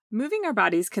Moving our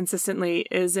bodies consistently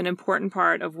is an important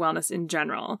part of wellness in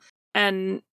general,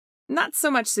 and not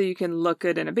so much so you can look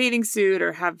good in a bathing suit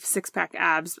or have six-pack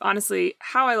abs. Honestly,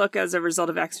 how I look as a result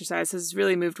of exercise has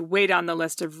really moved way down the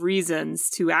list of reasons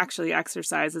to actually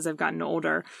exercise as I've gotten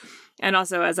older, and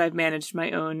also as I've managed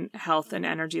my own health and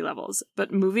energy levels.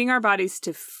 But moving our bodies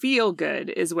to feel good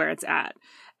is where it's at.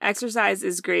 Exercise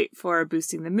is great for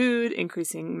boosting the mood,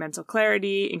 increasing mental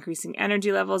clarity, increasing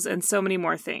energy levels, and so many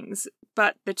more things.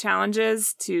 But the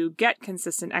challenges to get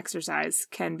consistent exercise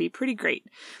can be pretty great.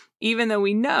 Even though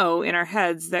we know in our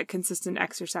heads that consistent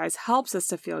exercise helps us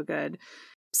to feel good,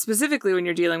 specifically when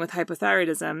you're dealing with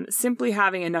hypothyroidism, simply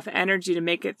having enough energy to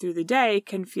make it through the day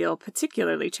can feel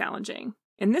particularly challenging.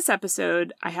 In this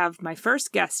episode, I have my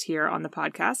first guest here on the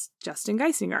podcast, Justin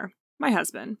Geissinger, my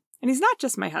husband. And he's not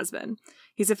just my husband.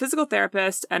 He's a physical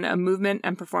therapist and a movement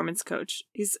and performance coach.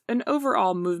 He's an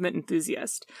overall movement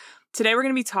enthusiast. Today, we're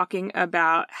going to be talking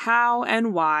about how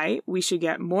and why we should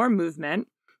get more movement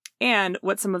and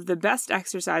what some of the best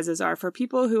exercises are for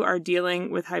people who are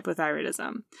dealing with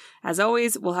hypothyroidism. As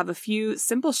always, we'll have a few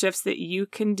simple shifts that you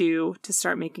can do to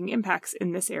start making impacts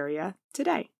in this area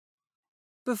today.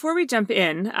 Before we jump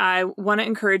in, I want to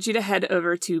encourage you to head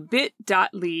over to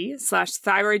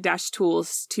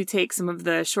bit.ly/thyroid-tools to take some of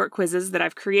the short quizzes that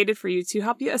I've created for you to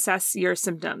help you assess your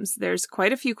symptoms. There's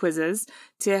quite a few quizzes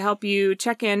to help you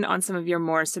check in on some of your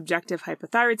more subjective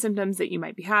hypothyroid symptoms that you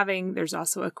might be having. There's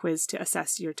also a quiz to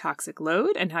assess your toxic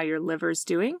load and how your liver's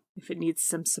doing, if it needs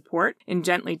some support in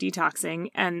gently detoxing,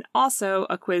 and also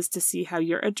a quiz to see how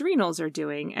your adrenals are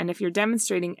doing and if you're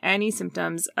demonstrating any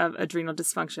symptoms of adrenal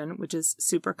dysfunction, which is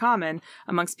super common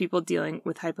amongst people dealing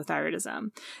with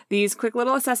hypothyroidism. These quick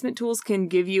little assessment tools can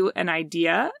give you an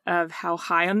idea of how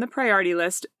high on the priority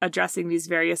list addressing these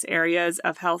various areas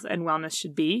of health and wellness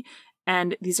should be.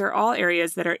 And these are all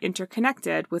areas that are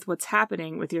interconnected with what's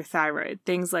happening with your thyroid.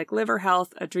 Things like liver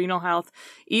health, adrenal health,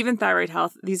 even thyroid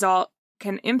health. These all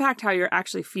can impact how you're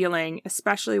actually feeling,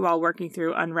 especially while working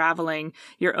through unraveling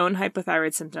your own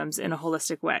hypothyroid symptoms in a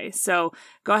holistic way. So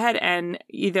go ahead and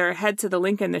either head to the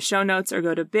link in the show notes or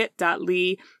go to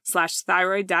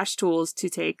bit.ly/thyroid-tools to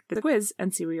take the quiz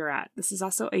and see where you're at. This is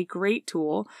also a great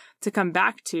tool to come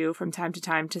back to from time to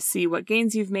time to see what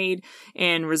gains you've made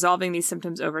in resolving these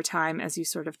symptoms over time as you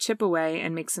sort of chip away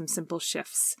and make some simple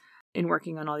shifts in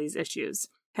working on all these issues.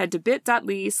 Head to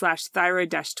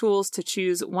bit.ly/thyroid-tools to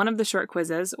choose one of the short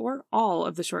quizzes or all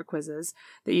of the short quizzes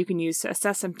that you can use to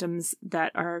assess symptoms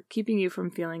that are keeping you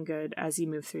from feeling good as you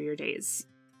move through your days.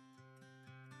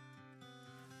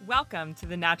 Welcome to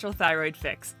the Natural Thyroid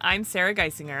Fix. I'm Sarah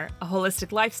Geissinger, a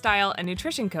holistic lifestyle and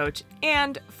nutrition coach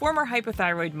and former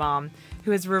hypothyroid mom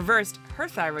who has reversed her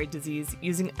thyroid disease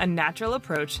using a natural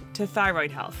approach to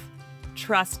thyroid health.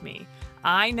 Trust me,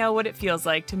 I know what it feels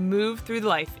like to move through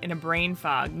life in a brain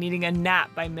fog, needing a nap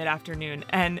by mid-afternoon,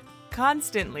 and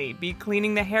constantly be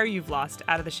cleaning the hair you've lost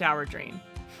out of the shower drain.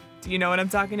 Do you know what I'm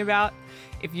talking about?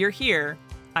 If you're here,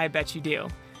 I bet you do.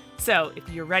 So if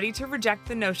you're ready to reject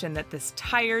the notion that this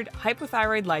tired,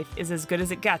 hypothyroid life is as good as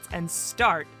it gets and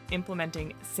start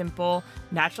implementing simple,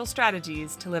 natural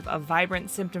strategies to live a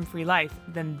vibrant, symptom-free life,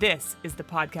 then this is the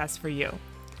podcast for you.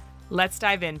 Let's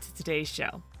dive into today's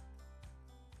show.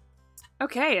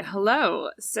 Okay,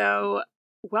 hello. So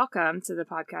welcome to the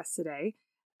podcast today.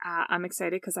 I'm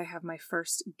excited because I have my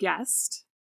first guest.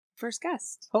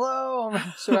 Hello,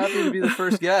 I'm so happy to be the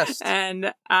first guest.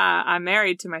 And I'm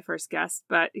married to my first guest,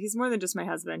 but he's more than just my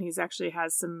husband. He's actually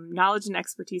has some knowledge and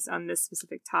expertise on this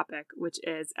specific topic, which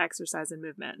is exercise and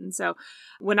movement. And so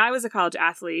when I was a college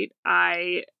athlete,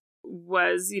 I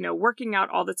was, working out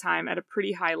all the time at a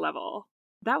pretty high level.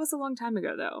 That was a long time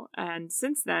ago, though. And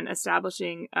since then,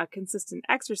 establishing a consistent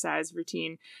exercise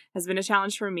routine has been a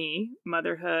challenge for me.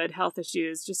 Motherhood, health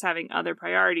issues, just having other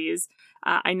priorities.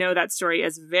 I know that story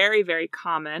is very, very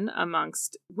common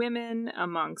amongst women,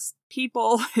 amongst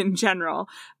people in general.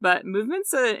 But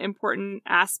movement's an important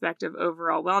aspect of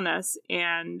overall wellness.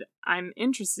 And I'm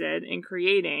interested in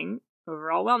creating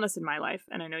overall wellness in my life.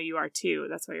 And I know you are too.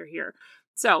 That's why you're here.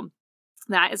 So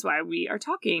that is why we are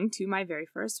talking to my very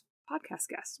first podcast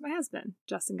guest, my husband,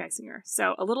 Justin Geissinger.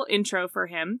 So a little intro for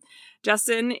him.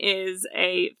 Justin is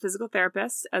a physical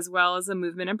therapist as well as a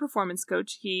movement and performance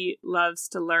coach. He loves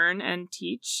to learn and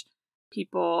teach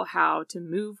people how to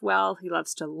move well. He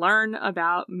loves to learn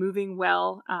about moving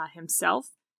well himself.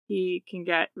 He can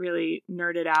get really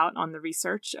nerded out on the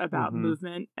research about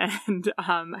movement and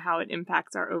how it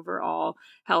impacts our overall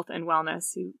health and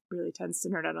wellness. He really tends to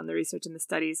nerd out on the research and the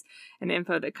studies and the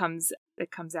info that comes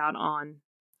out on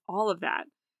all of that.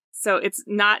 So it's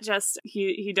not just,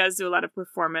 he does do a lot of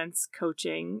performance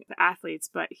coaching the athletes,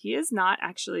 but he is not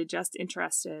actually just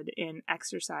interested in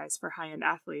exercise for high-end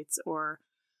athletes or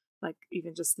like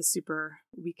even just the super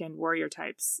weekend warrior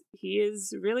types. He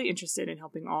is really interested in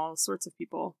helping all sorts of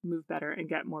people move better and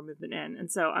get more movement in.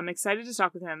 And so I'm excited to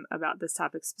talk with him about this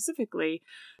topic specifically.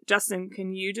 Justin,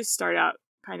 can you just start out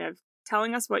kind of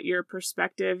telling us what your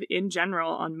perspective in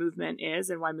general on movement is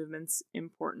and why movement's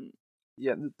important?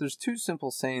 Yeah, there's two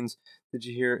simple sayings that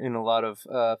you hear in a lot of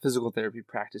physical therapy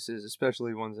practices,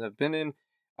 especially ones that I've been in.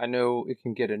 I know it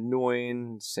can get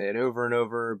annoying, say it over and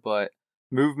over, but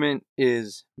movement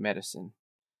is medicine.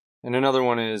 And another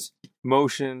one is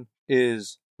motion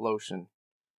is lotion.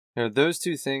 You know, those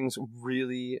two things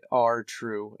really are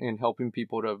true in helping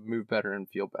people to move better and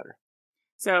feel better.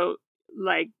 So,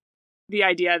 like, the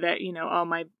idea that, oh,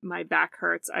 my back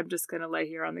hurts, I'm just going to lay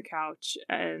here on the couch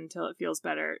until it feels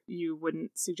better. You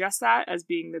wouldn't suggest that as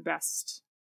being the best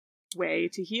way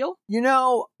to heal?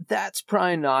 That's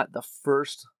probably not the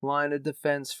first line of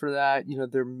defense for that.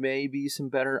 There may be some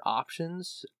better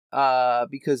options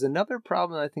because another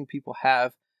problem I think people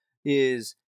have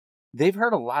is they've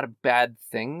heard a lot of bad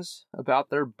things about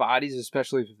their bodies,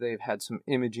 especially if they've had some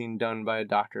imaging done by a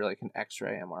doctor, like an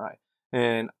X-ray, MRI.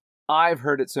 And I've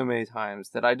heard it so many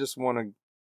times that I just want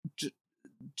to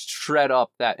shred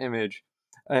up that image.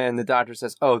 And the doctor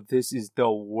says, oh, this is the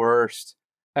worst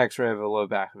X-ray of a low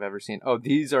back I've ever seen. Oh,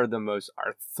 these are the most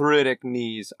arthritic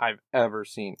knees I've ever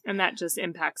seen. And that just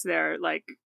impacts their mental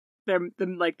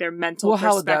perspective. Well,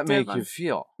 how would that make you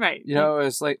feel? Right.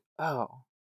 It's like, oh,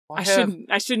 I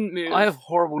shouldn't move. I have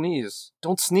horrible knees.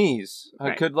 Don't sneeze.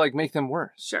 I could make them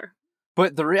worse. Sure.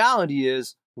 But the reality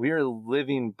is we are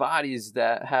living bodies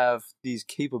that have these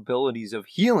capabilities of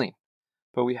healing,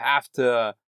 but we have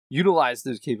to utilize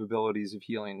those capabilities of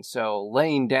healing. So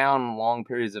laying down long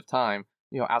periods of time,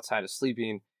 outside of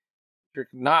sleeping, you're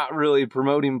not really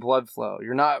promoting blood flow.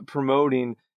 You're not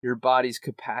promoting your body's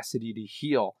capacity to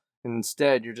heal. And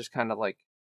instead, you're just kind of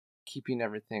keeping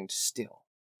everything still.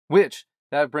 Which,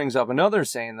 that brings up another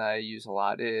saying that I use a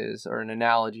lot or an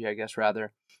analogy, I guess,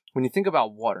 rather. When you think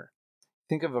about water,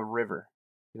 think of a river.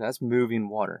 That's moving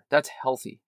water. That's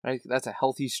healthy, right? That's a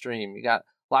healthy stream. You got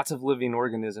lots of living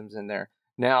organisms in there.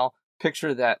 Now,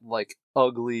 picture that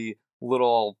ugly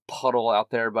little puddle out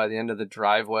there by the end of the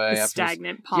driveway. A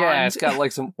stagnant pond. Yeah, it's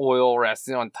got some oil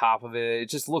resting on top of it. It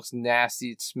just looks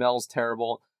nasty. It smells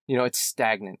terrible. It's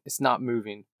stagnant. It's not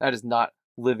moving. That is not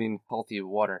living, healthy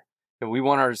water. And we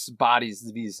want our bodies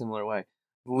to be a similar way.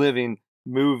 Living,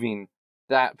 moving,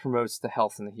 that promotes the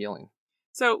health and the healing.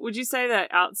 So would you say that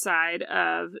outside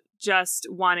of just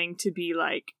wanting to be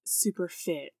super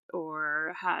fit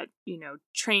or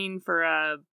train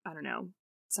for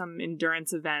some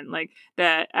endurance event,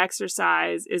 that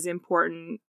exercise is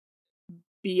important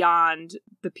beyond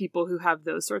the people who have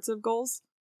those sorts of goals?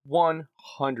 100%.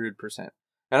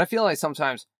 And I feel like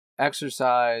sometimes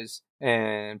exercise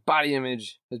and body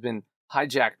image has been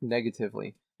hijacked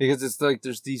negatively because it's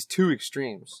there's these two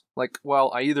extremes.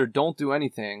 I either don't do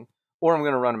anything or I'm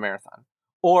going to run a marathon,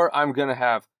 or I'm going to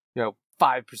have,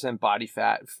 5% body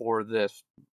fat for this.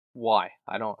 Why?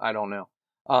 I don't know.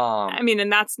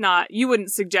 And that's not, you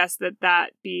wouldn't suggest that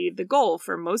be the goal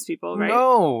for most people, right?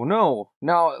 No.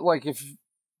 Now, if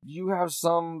you have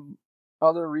some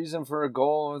other reason for a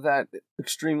goal of that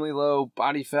extremely low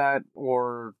body fat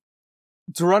or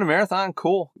to run a marathon,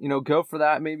 cool. Go for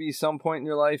that maybe some point in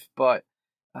your life, but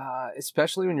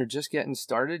especially when you're just getting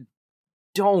started,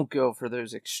 don't go for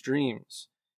those extremes.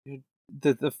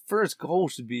 The first goal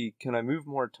should be, can I move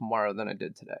more tomorrow than I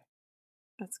did today?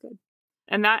 That's good.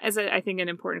 And that is, I think, an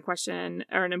important question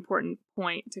or an important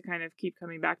point to kind of keep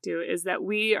coming back to is that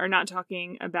we are not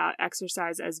talking about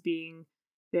exercise as being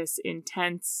this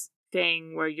intense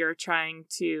thing where you're trying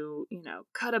to,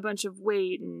 cut a bunch of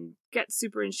weight and get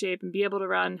super in shape and be able to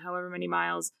run however many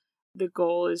miles. The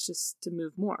goal is just to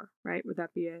move more, right? Would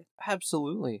that be a...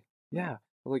 Absolutely. Yeah.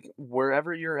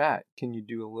 Wherever you're at, can you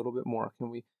do a little bit more? Can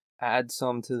we add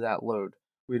some to that load?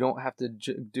 We don't have to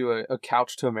do a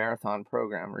couch to a marathon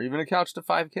program or even a couch to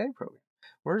 5K program.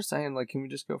 We're just saying, can we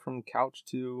just go from couch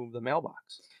to the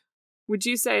mailbox? Would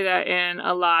you say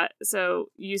that so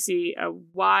you see a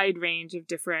wide range of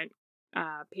different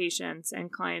patients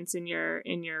and clients in your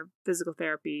physical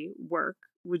therapy work?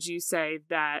 Would you say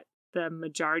that the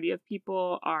majority of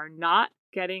people are not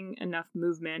getting enough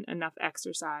movement, enough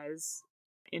exercise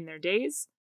in their days?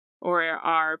 Or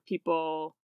are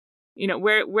people,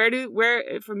 where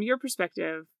from your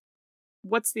perspective,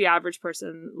 what's the average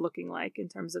person looking like in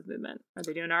terms of movement? Are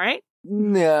they doing all right?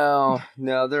 No,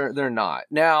 they're not.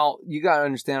 Now, you got to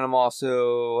understand I'm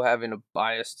also having a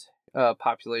biased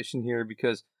population here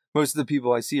because most of the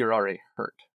people I see are already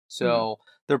hurt. So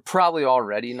they're probably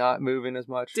already not moving as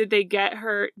much. Did they get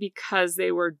hurt because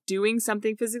they were doing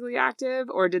something physically active,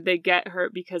 or did they get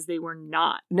hurt because they were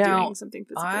not doing something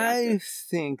physically active? I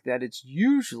think that it's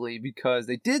usually because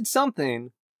they did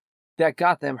something that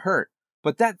got them hurt.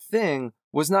 But that thing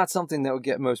was not something that would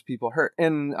get most people hurt.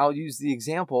 And I'll use the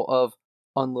example of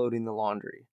unloading the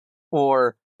laundry.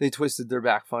 Or they twisted their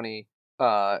back funny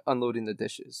unloading the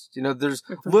dishes. You know, there's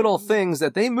little things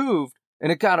that they moved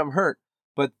and it got them hurt.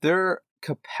 But their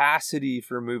capacity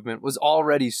for movement was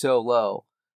already so low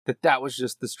that was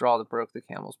just the straw that broke the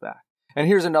camel's back. And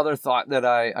here's another thought that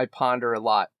I ponder a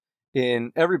lot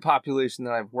in every population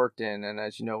that I've worked in. And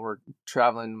as you know, we're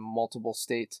traveling multiple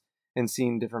states and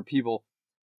seeing different people.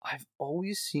 I've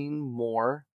always seen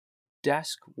more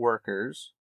desk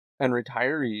workers and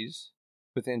retirees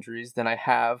with injuries than I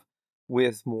have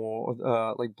with more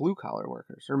like blue collar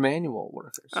workers or manual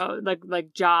workers. Oh,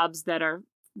 like jobs that are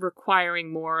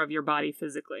requiring more of your body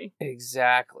physically.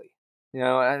 Exactly. You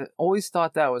know, I always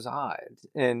thought that was odd.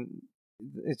 And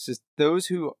it's just those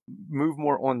who move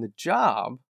more on the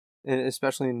job, and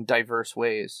especially in diverse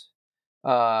ways,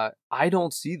 I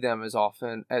don't see them as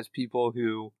often as people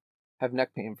who have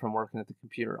neck pain from working at the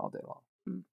computer all day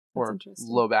long. Or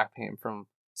low back pain from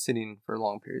sitting for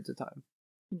long periods of time.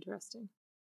 Interesting.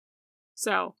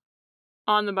 So,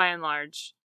 on the by and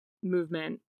large,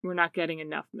 movement, we're not getting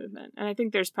enough movement. And I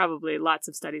think there's probably lots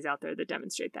of studies out there that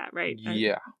demonstrate that, right?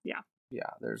 Yeah,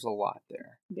 there's a lot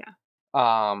there.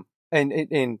 Yeah.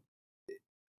 And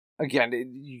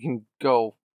again, you can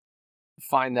go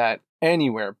find that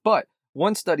anywhere. But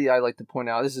one study I like to point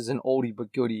out, this is an oldie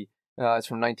but goodie. It's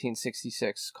from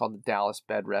 1966, called the Dallas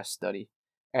Bed Rest Study.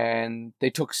 And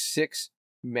they took 6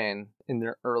 men in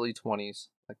their early 20s,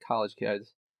 like college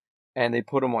kids, and they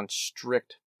put them on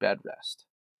strict bed rest.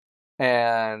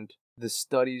 And the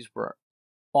studies were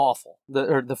awful.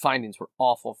 The findings were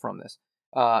awful from this.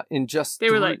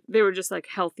 They were just like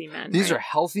healthy men. These are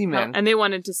healthy men, and they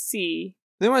wanted to see.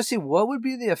 They want to see what would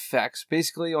be the effects,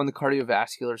 basically, on the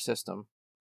cardiovascular system.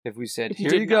 If we said,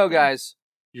 "Here you go, guys.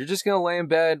 You're just gonna lay in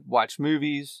bed, watch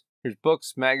movies. Here's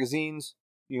books, magazines.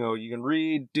 You know, you can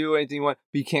read, do anything you want,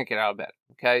 but you can't get out of bed.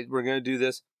 Okay, we're gonna do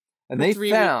this." And they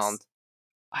found,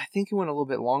 I think it went a little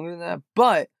bit longer than that,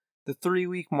 but the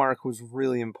 3-week mark was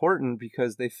really important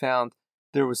because they found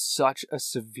there was such a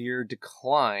severe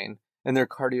decline in their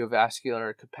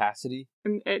cardiovascular capacity.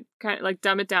 And it kind of like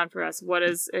dumb it down for us. What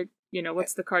is it? You know,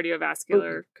 what's the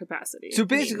cardiovascular capacity? So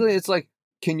basically, it's like,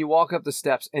 can you walk up the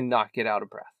steps and not get out of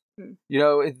breath? You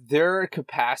know, their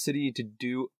capacity to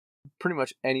do pretty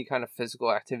much any kind of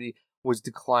physical activity was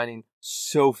declining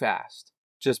so fast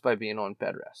just by being on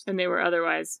bed rest. And they were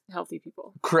otherwise healthy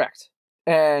people. Correct.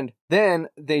 And then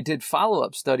they did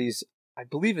follow-up studies, I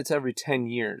believe it's every 10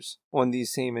 years, on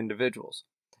these same individuals.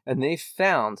 And they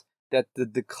found that the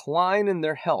decline in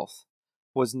their health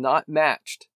was not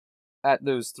matched at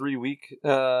those 3-week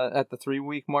at the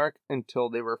 3-week mark until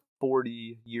they were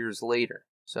 40 years later.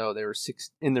 So they were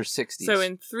in their 60s. So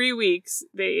in 3 weeks,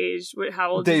 they aged.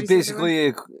 How old? They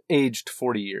basically aged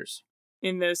 40 years.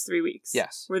 In those 3 weeks?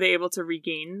 Yes. Were they able to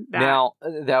regain that? Now,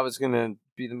 that was going to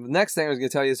be the next thing I was going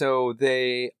to tell you. So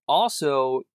they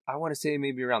also, I want to say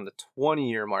maybe around the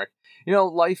 20-year mark, you know,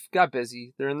 life got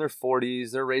busy. They're in their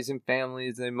 40s. They're raising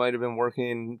families. They might have been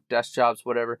working desk jobs,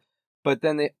 whatever. But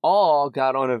then they all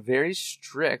got on a very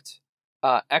strict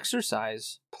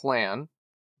exercise plan.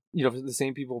 You know, the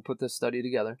same people put this study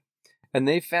together. And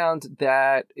they found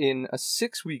that in a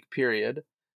 6-week period,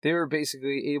 they were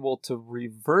basically able to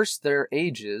reverse their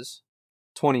ages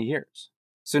 20 years.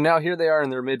 So now here they are in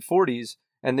their mid-40s,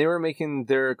 and they were making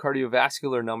their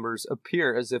cardiovascular numbers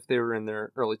appear as if they were in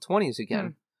their early 20s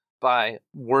again by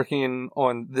working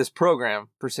on this program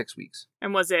for 6 weeks.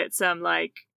 And was it some,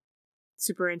 like,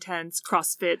 super intense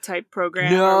CrossFit type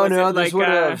program? No, this would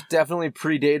have definitely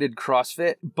predated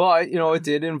CrossFit, but, you know, it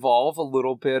did involve a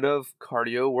little bit of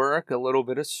cardio work, a little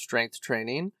bit of strength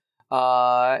training.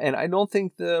 And I don't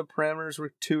think the parameters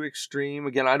were too extreme.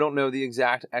 Again, I don't know the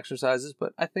exact exercises,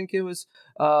 but I think it was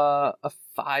a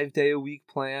 5-day-a-week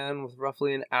plan with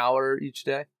roughly an hour each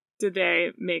day. Did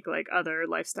they make like other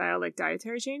lifestyle, like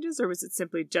dietary changes, or was it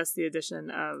simply just the addition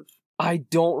of? I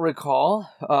don't recall,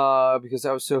 because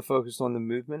I was so focused on the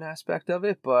movement aspect of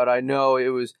it, but I know it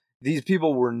was, these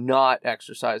people were not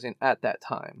exercising at that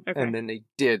time, and then they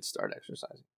did start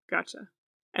exercising. Gotcha.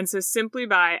 And so simply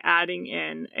by adding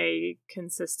in a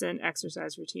consistent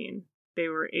exercise routine, they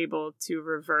were able to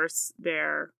reverse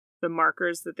the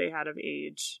markers that they had of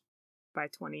age by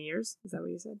 20 years. Is that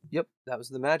what you said? Yep, that was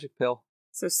the magic pill.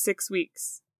 So 6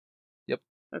 weeks. Yep.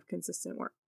 Of consistent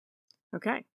work.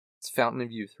 Okay. It's fountain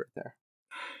of youth right there.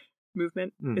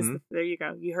 Movement is there you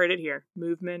go. You heard it here.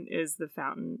 Movement is the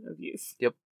fountain of youth.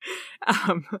 Yep.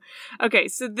 Okay,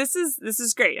 so this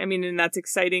is great. I mean, and that's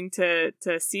exciting to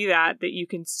see that you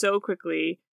can so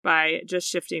quickly, by just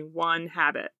shifting one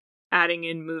habit, adding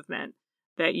in movement,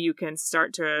 that you can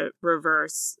start to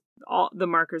reverse all the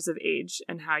markers of age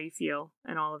and how you feel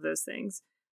and all of those things.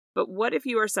 But what if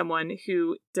you are someone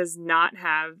who does not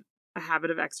have a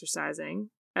habit of exercising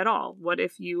at all? What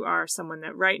if you are someone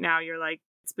that right now you're like,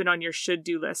 it's been on your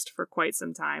should-do list for quite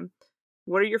some time?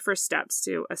 What are your first steps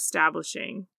to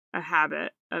establishing a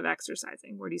habit of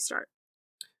exercising? Where do you start?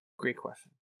 Great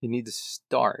question. You need to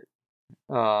start.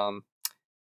 And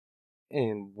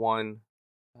one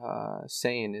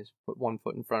saying is put one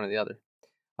foot in front of the other.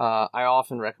 I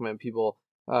often recommend people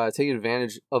take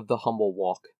advantage of the humble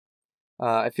walk.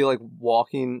 I feel like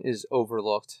walking is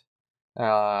overlooked,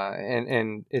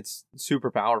 and it's super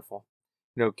powerful.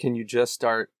 Can you just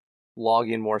start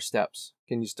logging more steps?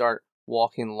 Can you start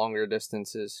walking longer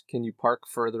distances? Can you park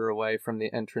further away from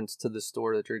the entrance to the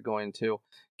store that you're going to?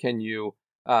 Can you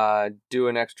do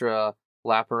an extra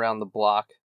lap around the block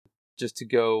just to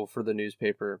go for the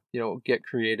newspaper? Get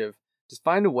creative. Just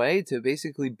find a way to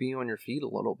basically be on your feet a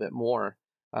little bit more.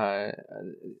 I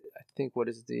think what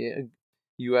is the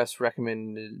U.S.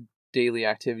 recommended daily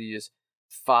activity is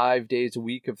 5 days a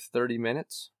week of 30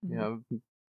 minutes.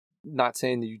 Not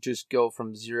saying that you just go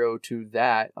from 0 to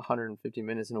that 150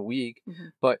 minutes in a week,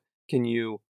 but can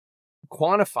you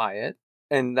quantify it?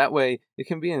 And that way it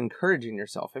can be encouraging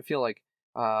yourself. I feel like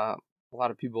a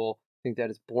lot of people think that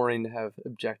it's boring to have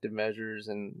objective measures,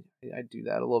 and I do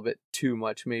that a little bit too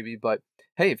much maybe. But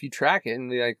hey, if you track it and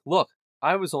be like, look,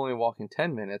 I was only walking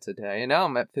 10 minutes a day and now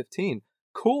I'm at 15.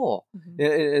 Cool.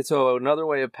 It's so another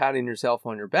way of patting yourself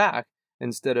on your back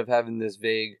instead of having this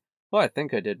vague, well, I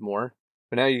think I did more.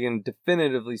 But now you can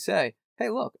definitively say, hey,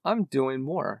 look, I'm doing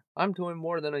more. I'm doing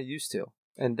more than I used to.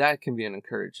 And that can be an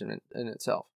encouragement in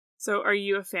itself. So are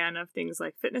you a fan of things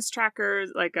like fitness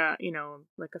trackers, like a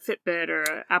Fitbit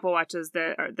or Apple Watches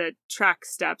that track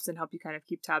steps and help you kind of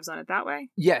keep tabs on it that way?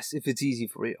 Yes, if it's easy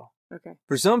for you. Okay.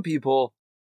 For some people,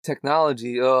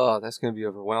 technology, that's going to be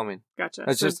overwhelming.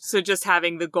 Gotcha. So just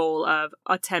having the goal of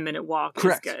a 10-minute walk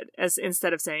Correct. Is good, as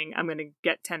instead of saying I'm going to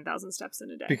get 10,000 steps in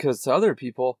a day. Because to other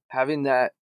people, having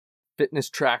that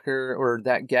fitness tracker or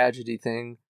that gadgety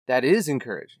thing, that is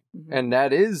encouraging. And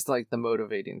that is like the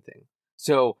motivating thing.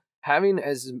 So having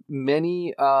as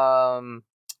many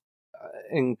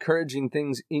encouraging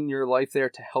things in your life there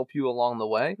to help you along the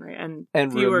way. Right.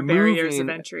 And fewer barriers of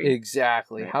entry.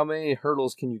 Exactly. Right. How many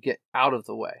hurdles can you get out of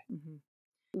the way?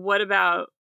 What about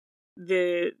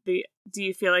do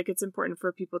you feel like it's important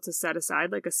for people to set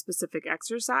aside like a specific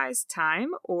exercise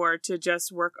time, or to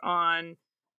just work on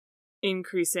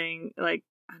increasing, like,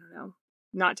 I don't know,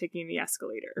 not taking the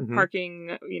escalator,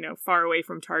 parking, far away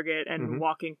from Target and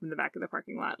walking from the back of the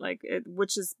parking lot? Like,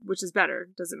 which is better?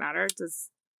 Does it matter?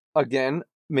 Again,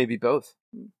 maybe both,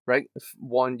 right?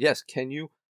 One, yes. Can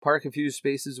you park a few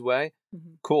spaces away?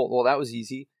 Cool. Well, that was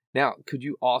easy. Now, could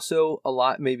you also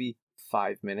allot maybe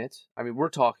 5 minutes? I mean, we're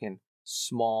talking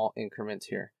small increments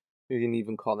here. You can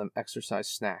even call them exercise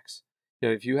snacks.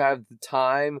 If you have the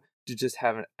time to just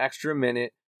have an extra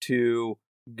minute to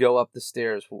go up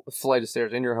the flight of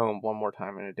stairs in your home one more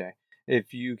time in a day.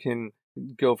 If you can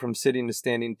go from sitting to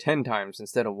standing 10 times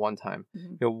instead of one time,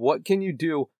 what can you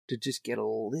do to just get a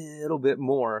little bit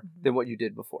more than what you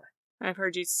did before? I've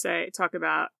heard you talk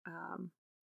about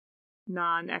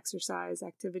non-exercise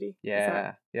activity.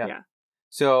 Yeah.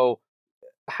 So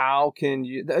how can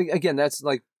you, again, that's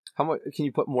like, how much can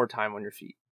you put more time on your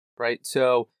feet, right?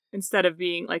 So instead of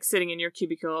being like sitting in your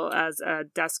cubicle as a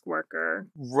desk worker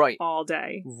all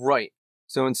day. Right.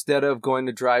 So instead of going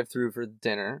to drive-through for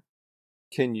dinner,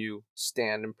 can you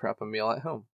stand and prep a meal at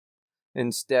home?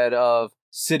 Instead of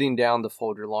sitting down to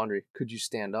fold your laundry, could you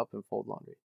stand up and fold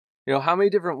laundry? How many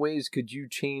different ways could you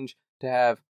change to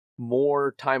have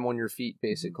more time on your feet,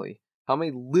 basically? How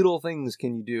many little things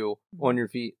can you do on your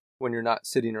feet when you're not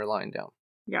sitting or lying down?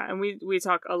 Yeah, and we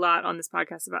talk a lot on this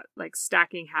podcast about like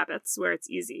stacking habits where it's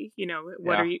easy.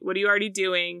 What are you already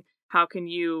doing? How can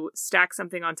you stack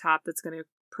something on top that's going to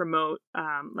promote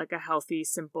like a healthy,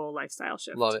 simple lifestyle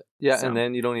shift? Love it. Yeah, so, and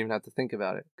then you don't even have to think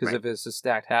about it, because if it's a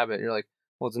stacked habit, you're like,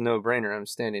 well, it's a no-brainer. I'm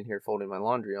standing here folding my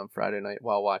laundry on Friday night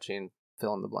while watching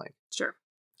fill in the blank. Sure.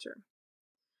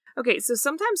 Okay, so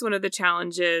sometimes one of the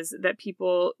challenges that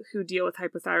people who deal with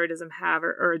hypothyroidism have,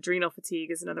 or adrenal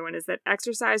fatigue is another one, is that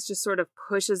exercise just sort of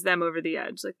pushes them over the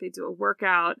edge. Like they do a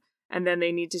workout and then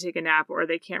they need to take a nap, or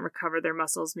they can't recover their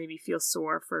muscles, maybe feel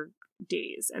sore for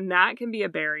days. And that can be a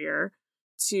barrier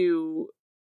to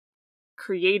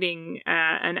creating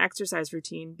an exercise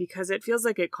routine because it feels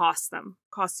like it costs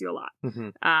you a lot.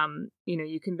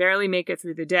 You can barely make it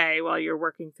through the day while you're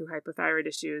working through hypothyroid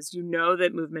issues. You know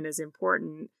that movement is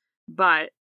important, but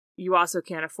you also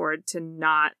can't afford to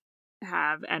not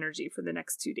have energy for the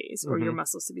next 2 days or your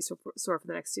muscles to be sore for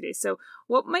the next 2 days. So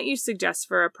what might you suggest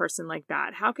for a person like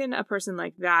that? How can a person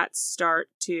like that start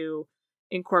to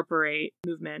incorporate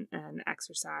movement and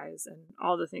exercise and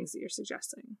all the things that you're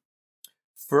suggesting?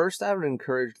 First, I would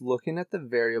encourage looking at the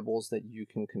variables that you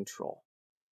can control.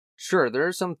 Sure, there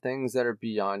are some things that are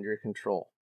beyond your control,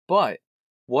 but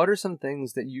what are some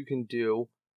things that you can do?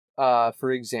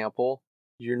 For example,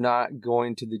 you're not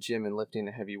going to the gym and lifting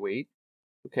a heavy weight.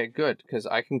 Okay, good, because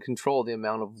I can control the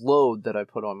amount of load that I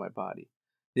put on my body.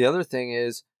 The other thing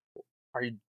is, are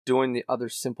you doing the other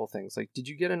simple things? Like, did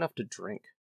you get enough to drink?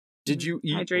 Did you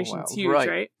eat? Hydration's huge,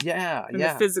 right? Yeah, and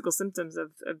the physical symptoms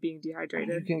of being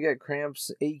dehydrated. You can get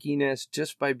cramps, achiness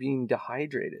just by being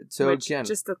dehydrated. So again,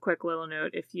 just a quick little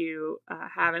note, if you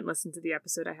haven't listened to the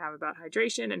episode I have about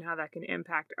hydration and how that can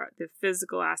impact the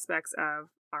physical aspects of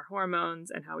our hormones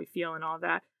and how we feel and all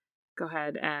that, go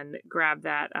ahead and grab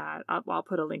that. I'll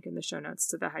put a link in the show notes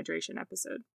to the hydration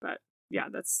episode. But yeah,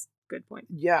 that's a good point.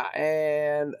 Yeah,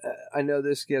 and I know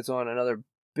this gets on another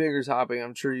bigger topic.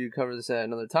 I'm sure you cover this at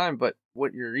another time, but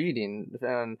what you're eating.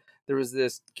 And there was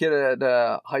this kid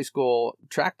at high school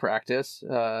track practice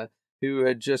who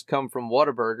had just come from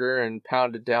Whataburger and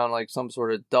pounded down like some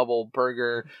sort of double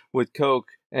burger with Coke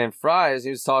and fries. He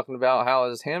was talking about how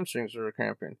his hamstrings were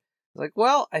cramping. Like,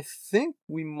 well, I think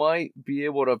we might be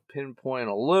able to pinpoint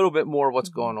a little bit more what's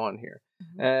going on here.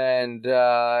 And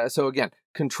so again,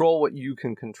 control what you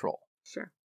can control.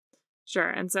 Sure.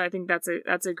 And so I think that's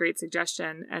a great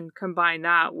suggestion, and combine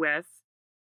that with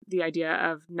the idea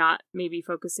of not maybe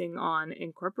focusing on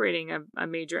incorporating a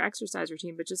major exercise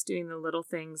routine, but just doing the little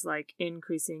things like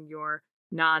increasing your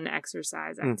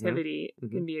non-exercise activity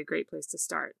can be a great place to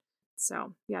start.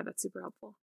 So yeah, that's super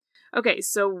helpful. Okay,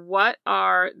 so what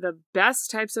are the best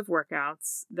types of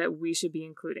workouts that we should be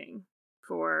including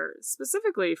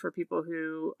specifically for people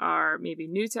who are maybe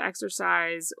new to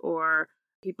exercise or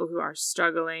people who are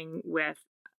struggling with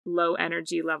low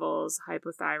energy levels,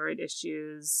 hypothyroid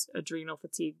issues, adrenal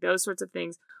fatigue, those sorts of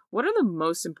things? What are the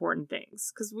most important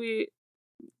things? Because we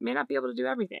may not be able to do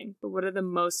everything, but what are the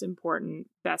most important,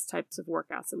 best types of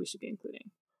workouts that we should be including?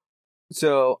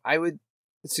 So I would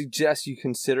suggest you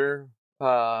consider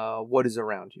what is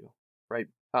around you, right?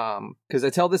 Because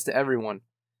I tell this to everyone.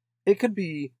 It could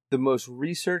be the most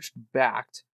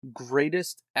research-backed,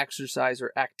 greatest exercise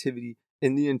or activity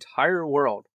in the entire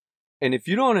world. And if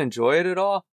you don't enjoy it at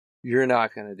all, you're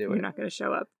not going to do it. You're not going to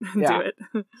show up and do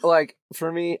it. Like,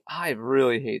 for me, I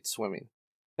really hate swimming.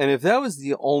 And if that was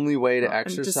the only way to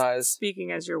exercise... Just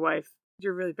speaking as your wife,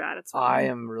 you're really bad at swimming. I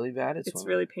am really bad at swimming. It's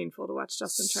really painful to watch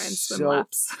Justin try and swim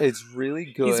laps. It's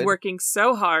really good. He's working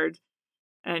so hard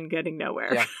and getting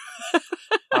nowhere. Yeah.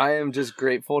 I am just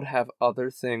grateful to have other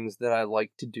things that I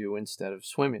like to do instead of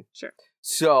swimming. Sure.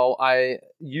 So I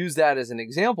use that as an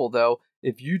example, though.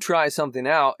 If you try something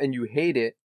out and you hate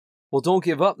it, well, don't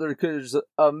give up. There's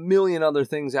a million other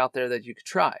things out there that you could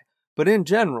try. But in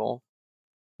general,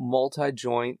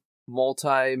 multi-joint,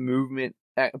 multi-movement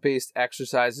based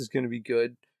exercise is going to be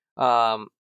good.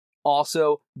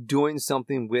 Also, doing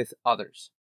something with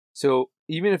others. So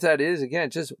even if that is, again,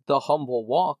 just the humble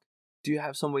walk, do you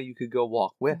have somebody you could go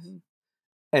walk with?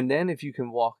 And then if you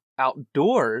can walk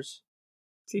outdoors,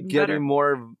 getting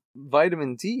more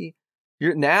vitamin D,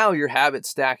 your habit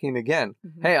stacking again.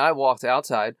 Hey, I walked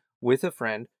outside with a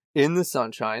friend in the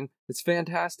sunshine. It's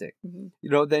fantastic.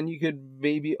 Then you could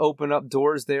maybe open up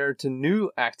doors there to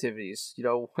new activities.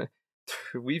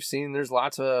 We've seen there's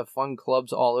lots of fun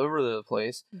clubs all over the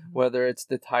place, whether it's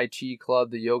the Tai Chi club,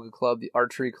 the yoga club, the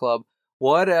archery club,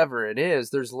 whatever it is,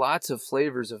 there's lots of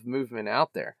flavors of movement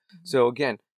out there. So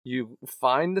again, you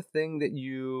find the thing that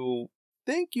you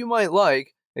think you might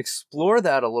like, explore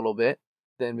that a little bit,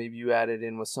 then maybe you add it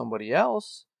in with somebody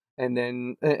else,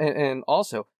 and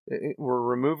also we're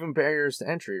removing barriers to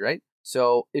entry, right?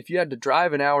 So if you had to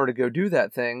drive an hour to go do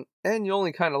that thing and you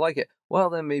only kind of like it,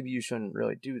 well, then maybe you shouldn't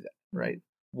really do that, right?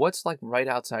 What's like right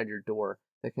outside your door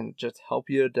that can just help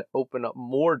you to open up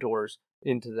more doors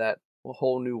into that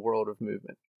whole new world of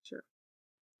movement? Sure.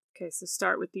 Okay, so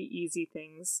start with the easy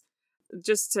things.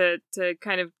 just to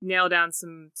kind of nail down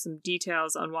some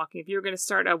details on walking. If you're going to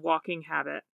start a walking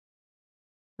habit,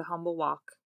 the humble walk,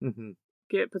 Mm-hmm.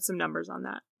 put some numbers on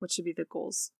that. What should be the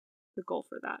goal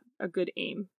for that? A good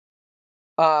aim.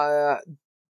 The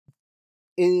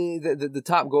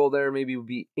top goal there maybe would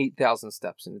be 8,000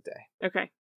 steps in a day.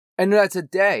 Okay. And that's a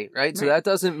day, right? So that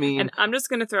doesn't mean... And I'm just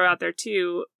going to throw out there,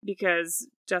 too, because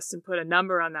Justin put a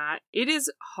number on that. It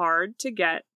is hard to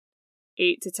get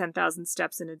 8,000 to 10,000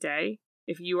 steps in a day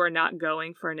if you are not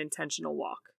going for an intentional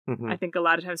walk. Mm-hmm. I think a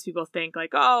lot of times people think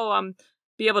like, oh, I'm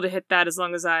be able to hit that as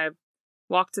long as I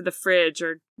walk to the fridge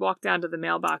or walk down to the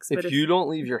mailbox. But if you don't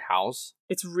leave your house...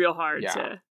 It's real hard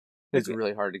It's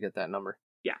really hard to get that number.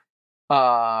 Yeah.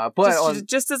 But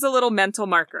just as a little mental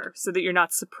marker so that you're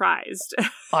not surprised.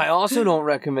 I also don't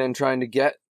recommend trying to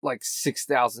get like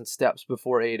 6,000 steps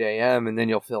before 8 a.m. and then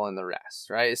you'll fill in the rest,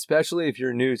 right? Especially if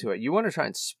you're new to it. You want to try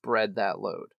and spread that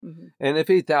load. Mm-hmm. And if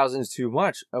 8,000 is too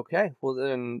much, okay, well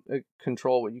then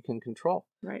control what you can control.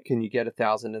 Right. Can you get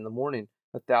 1,000 in the morning,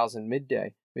 1,000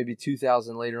 midday, maybe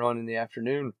 2,000 later on in the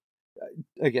afternoon?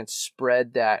 Again,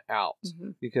 spread that out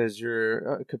because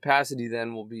your capacity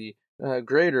then will be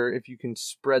greater if you can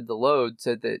spread the load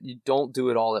so that you don't do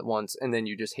it all at once and then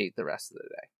you just hate the rest of the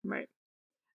day. Right.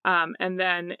 And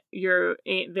then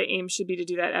the aim should be to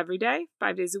do that every day,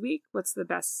 5 days a week. What's the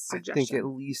best suggestion? I think at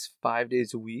least 5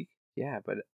 days a week. Yeah,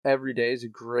 but every day is a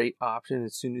great option.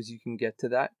 As soon as you can get to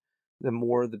that, the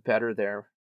more the better there.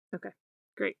 Okay,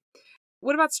 great.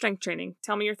 What about strength training?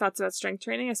 Tell me your thoughts about strength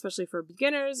training, especially for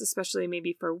beginners, especially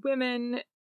maybe for women,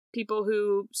 people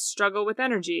who struggle with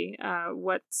energy.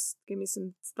 Give me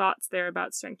some thoughts there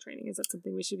about strength training. Is that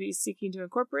something we should be seeking to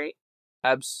incorporate?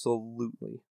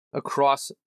 Absolutely.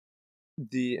 Across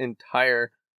the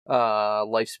entire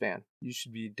lifespan, you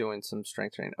should be doing some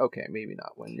strength training. Okay, maybe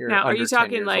not when you're now, under are you 10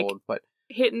 talking years like old, but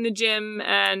hitting the gym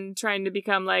and trying to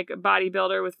become like a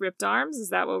bodybuilder with ripped arms? Is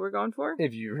that what we're going for?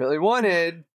 If you really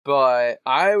wanted, but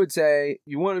I would say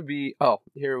you want to be... Oh,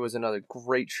 here was another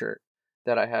great shirt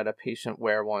that I had a patient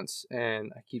wear once,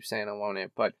 and I keep saying I want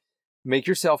it, but make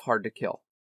yourself hard to kill.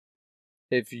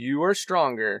 If you are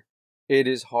stronger, it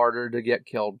is harder to get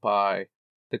killed by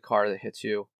the car that hits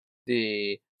you,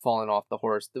 the falling off the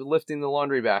horse, the lifting the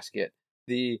laundry basket,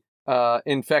 the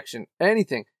infection,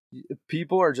 anything.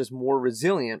 People are just more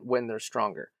resilient when they're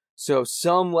stronger. So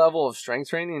some level of strength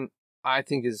training, I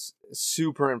think, is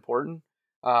super important.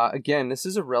 Again, this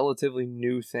is a relatively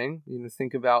new thing.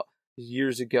 Think about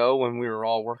years ago when we were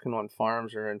all working on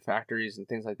farms or in factories and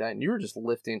things like that, and you were just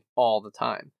lifting all the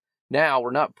time. Now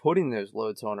we're not putting those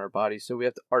loads on our body, so we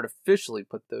have to artificially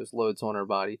put those loads on our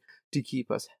body to keep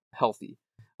us healthy.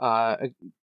 I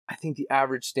think the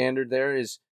average standard there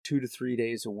is 2 to 3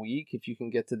 days a week if you can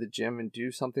get to the gym and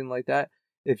do something like that.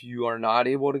 If you are not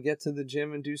able to get to the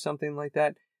gym and do something like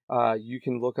that, you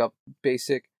can look up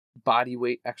basic body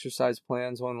weight exercise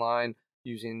plans online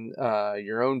using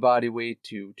your own body weight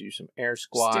to do some air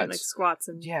squats. Just like squats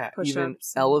and push-ups. Even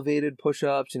elevated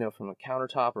push-ups, from a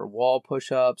countertop or wall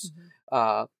push-ups.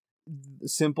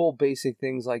 Simple, basic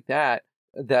things like that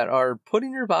are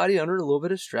putting your body under a little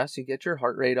bit of stress. You get your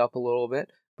heart rate up a little bit,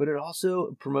 but it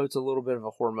also promotes a little bit of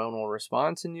a hormonal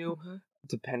response in you.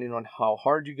 Depending on how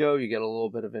hard you go, you get a little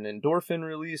bit of an endorphin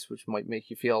release, which might make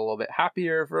you feel a little bit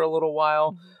happier for a little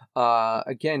while.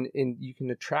 Again, and you can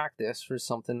attract this for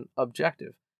something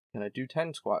objective. Can I do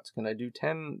 10 squats? Can I do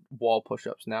 10 wall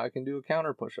push-ups? Now I can do a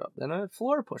counter push-up, then a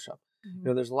floor push-up.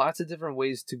 There's lots of different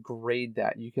ways to grade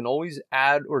that. You can always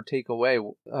add or take away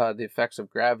the effects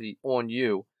of gravity on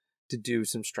you to do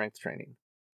some strength training.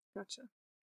 Gotcha.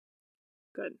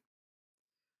 Good.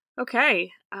 Okay.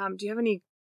 Do you have any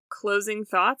closing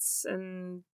thoughts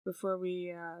and before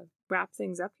we wrap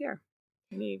things up here?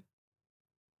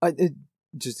 I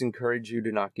just encourage you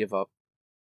to not give up.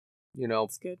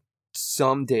 That's good.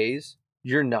 Some days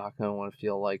you're not going to want to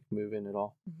feel like moving at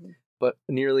all. But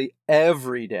nearly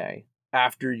every day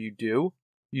after you do,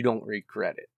 you don't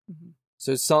regret it.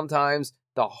 So sometimes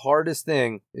the hardest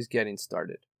thing is getting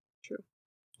started. True.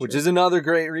 Which is another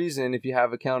great reason if you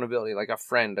have accountability, like a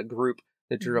friend, a group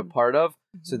that you're a part of.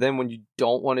 So then when you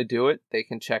don't want to do it, they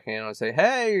can check in and say,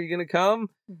 hey, are you going to come?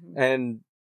 And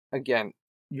again,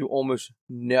 you almost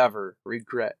never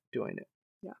regret doing it.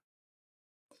 Yeah.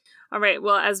 All right.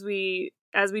 Well, as we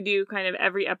do kind of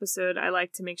every episode, I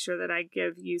like to make sure that I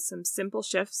give you some simple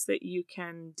shifts that you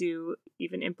can do,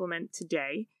 even implement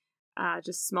today.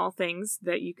 Just small things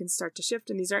that you can start to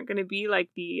shift. And these aren't going to be like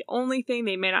the only thing.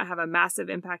 They may not have a massive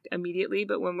impact immediately,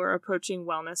 but when we're approaching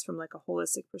wellness from like a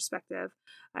holistic perspective,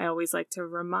 I always like to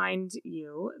remind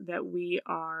you that we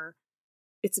are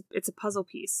it's a puzzle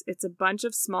piece. It's a bunch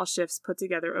of small shifts put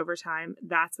together over time.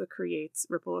 That's what creates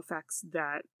ripple effects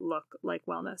that look like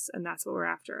wellness, and that's what we're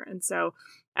after. And so,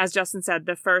 as Justin said,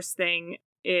 the first thing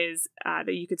is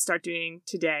that you could start doing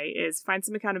today is find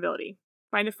some accountability.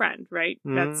 Find a friend, right?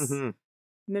 That's and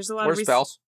there's a lot or of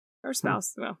spouse. Or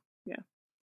spouse. Well, yeah.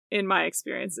 In my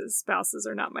experiences, spouses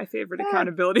are not my favorite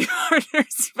accountability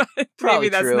partners, but maybe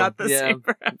that's true. Not the same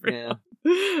for everyone.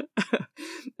 Yeah.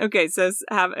 Okay, so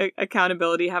have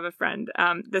accountability, have a friend.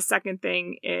 The second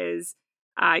thing is,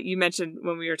 you mentioned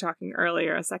when we were talking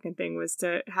earlier, a second thing was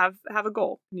to have a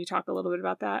goal. Can you talk a little bit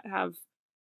about that?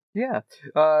 Yeah,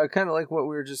 kind of like what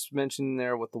we were just mentioning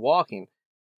there with the walking.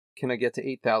 Can I get to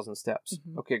 8,000 steps?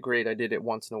 Mm-hmm. Okay, great. I did it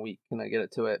once in a week. Can I get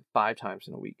it to it 5 times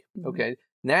in a week? Mm-hmm. Okay,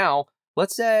 now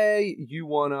let's say you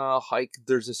want to hike.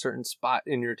 There's a certain spot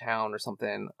in your town or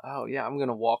something. Oh yeah, I'm going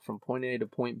to walk from point A to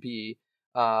point B.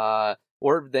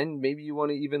 Or then maybe you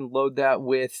want to even load that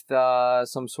with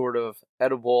some sort of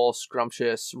edible,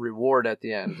 scrumptious reward at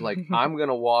the end. Like, I'm going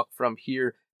to walk from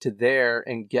here to there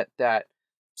and get that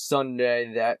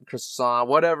sundae, that croissant,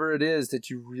 whatever it is that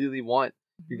you really want.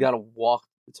 You got to walk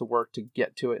to work to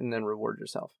get to it and then reward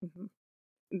yourself. Mm-hmm.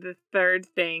 The third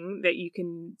thing that you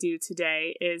can do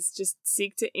today is just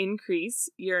seek to increase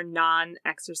your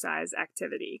non-exercise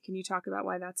activity. Can you talk about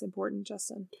why that's important,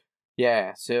 Justin?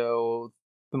 Yeah, so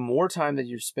the more time that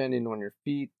you're spending on your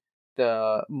feet,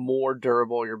 the more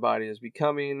durable your body is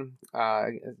becoming.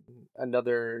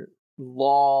 Another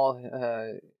law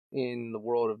in the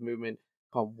world of movement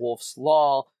called Wolff's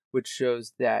Law, which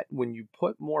shows that when you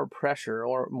put more pressure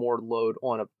or more load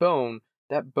on a bone,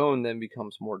 that bone then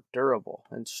becomes more durable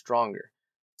and stronger,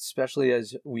 especially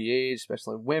as we age,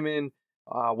 especially women.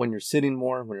 When you're sitting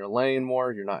more, when you're laying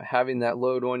more, you're not having that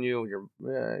load on you, you're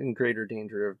in greater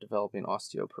danger of developing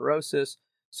osteoporosis.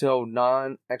 So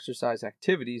non-exercise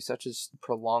activities such as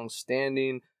prolonged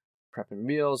standing, prepping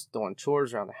meals, doing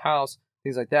chores around the house,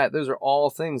 things like that, those are all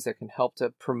things that can help to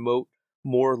promote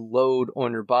more load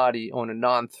on your body on a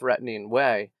non-threatening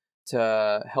way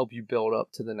to help you build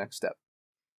up to the next step.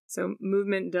 So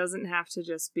movement doesn't have to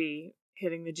just be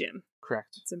hitting the gym.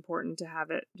 Correct. It's important to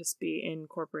have it just be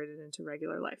incorporated into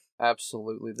regular life.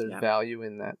 Absolutely. There's value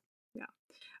in that. Yeah.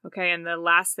 Okay. And the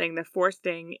last thing, the fourth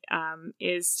thing,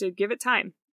 is to give it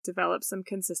time. Develop some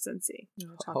consistency. You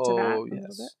want to talk to that a little bit?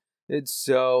 It's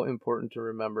so important to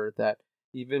remember that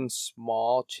even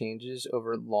small changes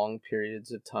over long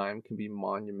periods of time can be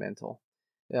monumental.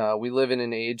 We live in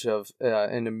an age of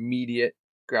an immediate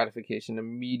gratification,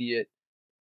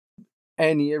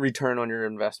 any return on your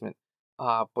investment.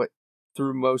 But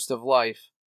through most of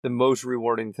life, the most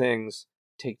rewarding things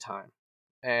take time.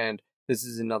 And this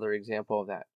is another example of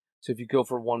that. So if you go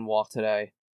for one walk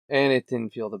today and it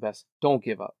didn't feel the best, don't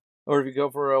give up. Or if you go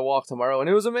for a walk tomorrow and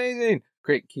it was amazing,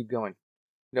 great, keep going.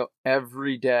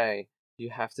 Every day you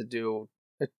have to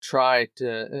try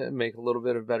to make a little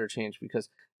bit of better change, because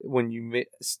when you,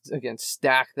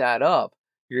 stack that up,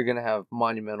 you're going to have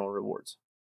monumental rewards.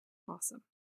 Awesome.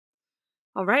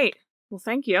 All right. Well,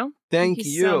 thank you. Thank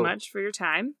you so much for your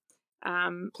time.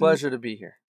 Pleasure to be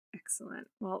here. Excellent.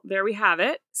 Well, there we have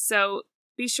it. So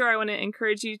be sure, I want to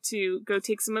encourage you to go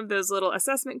take some of those little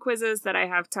assessment quizzes that I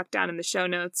have tucked down in the show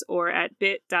notes or at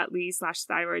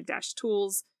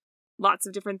bit.ly/thyroid-tools. Lots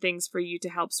of different things for you to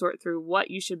help sort through what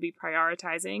you should be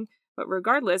prioritizing. But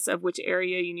regardless of which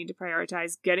area you need to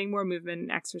prioritize, getting more movement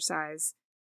and exercise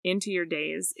into your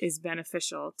days is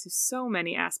beneficial to so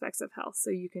many aspects of health. So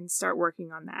you can start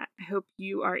working on that. I hope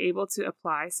you are able to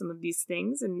apply some of these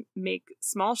things and make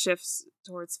small shifts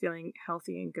towards feeling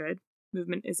healthy and good.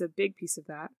 Movement is a big piece of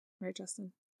that. Right,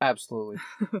 Justin? Absolutely.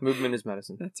 Movement is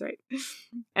medicine. That's right.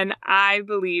 And I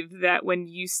believe that when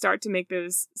you start to make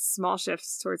those small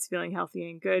shifts towards feeling healthy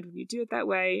and good, when you do it that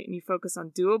way and you focus on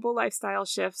doable lifestyle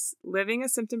shifts, living a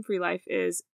symptom-free life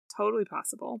is totally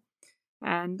possible.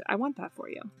 And I want that for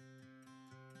you.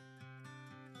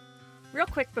 Real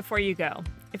quick before you go,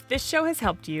 if this show has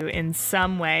helped you in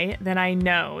some way, then I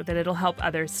know that it'll help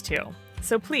others too.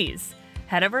 So please,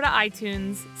 head over to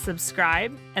iTunes,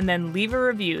 subscribe, and then leave a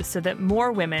review so that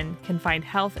more women can find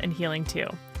health and healing too.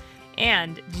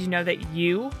 And did you know that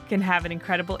you can have an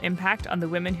incredible impact on the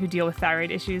women who deal with thyroid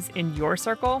issues in your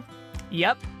circle?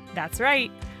 Yep, that's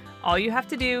right. All you have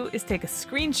to do is take a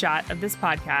screenshot of this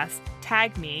podcast,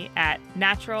 tag me at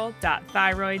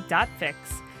natural.thyroid.fix,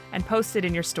 and post it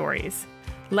in your stories.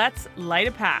 Let's light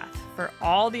a path for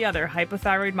all the other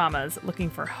hypothyroid mamas looking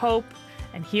for hope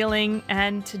and healing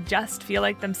and to just feel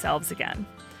like themselves again.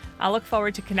 I'll look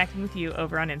forward to connecting with you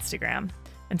over on Instagram.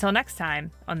 Until next time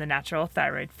on the Natural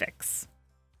Thyroid Fix.